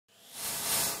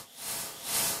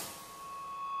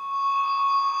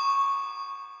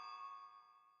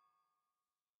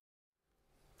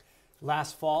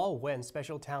Last fall, when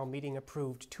special town meeting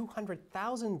approved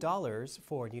 $200,000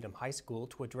 for Needham High School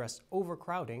to address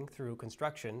overcrowding through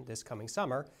construction this coming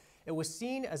summer, it was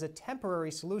seen as a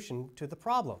temporary solution to the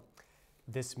problem.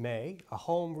 This May, a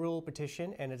home rule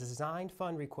petition and a design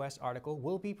fund request article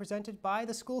will be presented by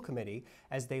the school committee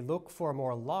as they look for a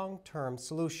more long-term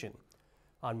solution.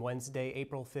 On Wednesday,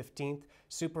 April 15th,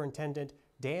 Superintendent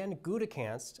Dan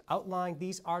Gutekunst outlined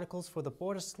these articles for the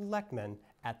Board of Selectmen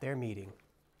at their meeting.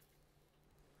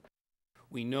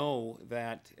 We know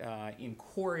that in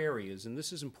core areas, and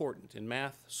this is important, in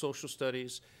math, social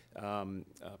studies,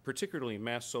 particularly in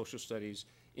math, social studies,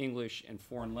 English, and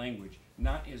foreign language,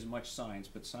 not as much science,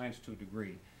 but science to a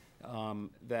degree,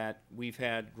 that we've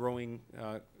had growing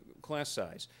class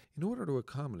size. In order to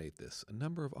accommodate this, a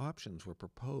number of options were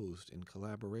proposed in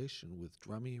collaboration with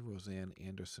Drummy Roseanne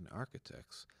Anderson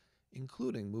Architects,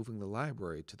 including moving the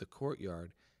library to the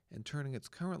courtyard and turning its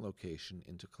current location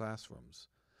into classrooms.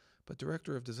 But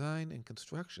Director of Design and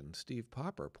Construction Steve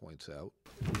Popper points out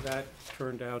that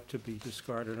turned out to be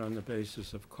discarded on the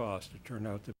basis of cost. It turned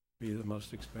out to be the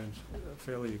most expensive,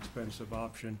 fairly expensive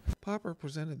option. Popper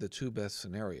presented the two best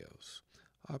scenarios.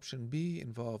 Option B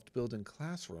involved building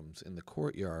classrooms in the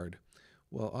courtyard,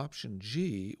 while option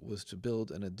G was to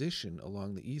build an addition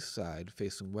along the east side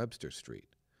facing Webster Street.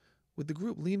 With the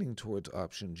group leaning towards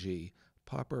option G,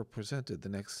 Popper presented the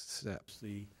next steps.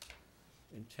 The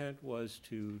intent was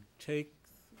to take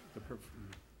the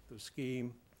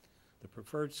scheme, the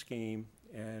preferred scheme,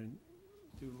 and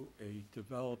do a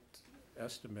developed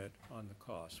estimate on the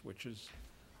cost, which is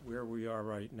where we are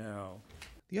right now.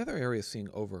 The other area seeing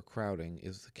overcrowding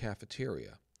is the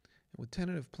cafeteria, and with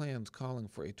tentative plans calling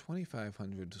for a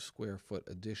 2,500 square foot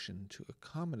addition to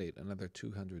accommodate another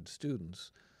 200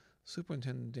 students,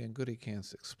 Superintendent Dan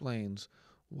Gutekunst explains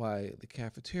why the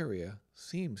cafeteria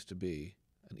seems to be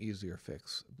an easier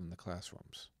fix than the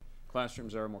classrooms.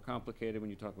 Classrooms are more complicated when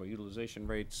you talk about utilization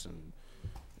rates and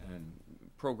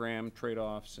program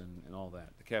trade-offs and all that.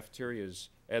 The cafeteria is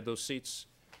add those seats,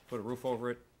 put a roof over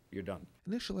it, you're done.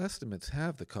 Initial estimates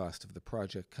have the cost of the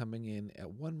project coming in at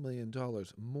 $1 million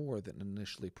more than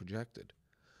initially projected.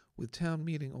 With town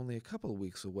meeting only a couple of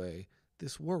weeks away,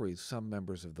 this worries some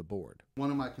members of the board.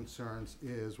 One of my concerns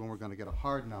is when we're going to get a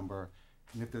hard number,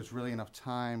 and if there's really enough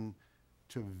time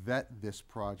to vet this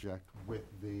project with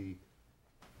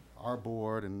our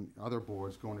board and other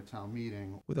boards going to town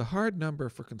meeting. With a hard number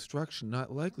for construction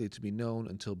not likely to be known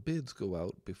until bids go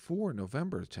out before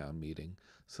November's town meeting,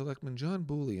 Selectman John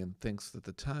Boulian thinks that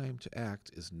the time to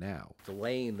act is now.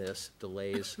 Delaying this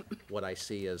delays what I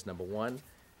see as, number one,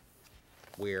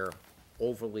 we're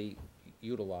overly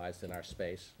utilized in our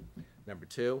space. Number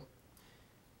two,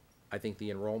 I think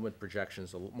the enrollment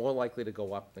projections are more likely to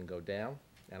go up than go down,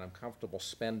 and I'm comfortable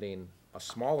spending a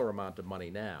smaller amount of money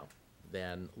now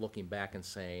than looking back and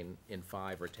saying in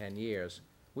 5 or 10 years,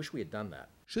 wish we had done that.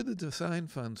 Should the design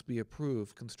funds be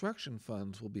approved, construction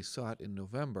funds will be sought in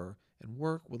November, and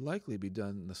work would likely be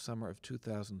done in the summer of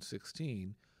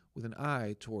 2016 with an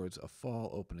eye towards a fall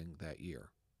opening that year.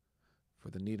 For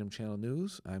the Needham Channel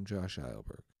News, I'm Josh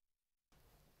Eilberg.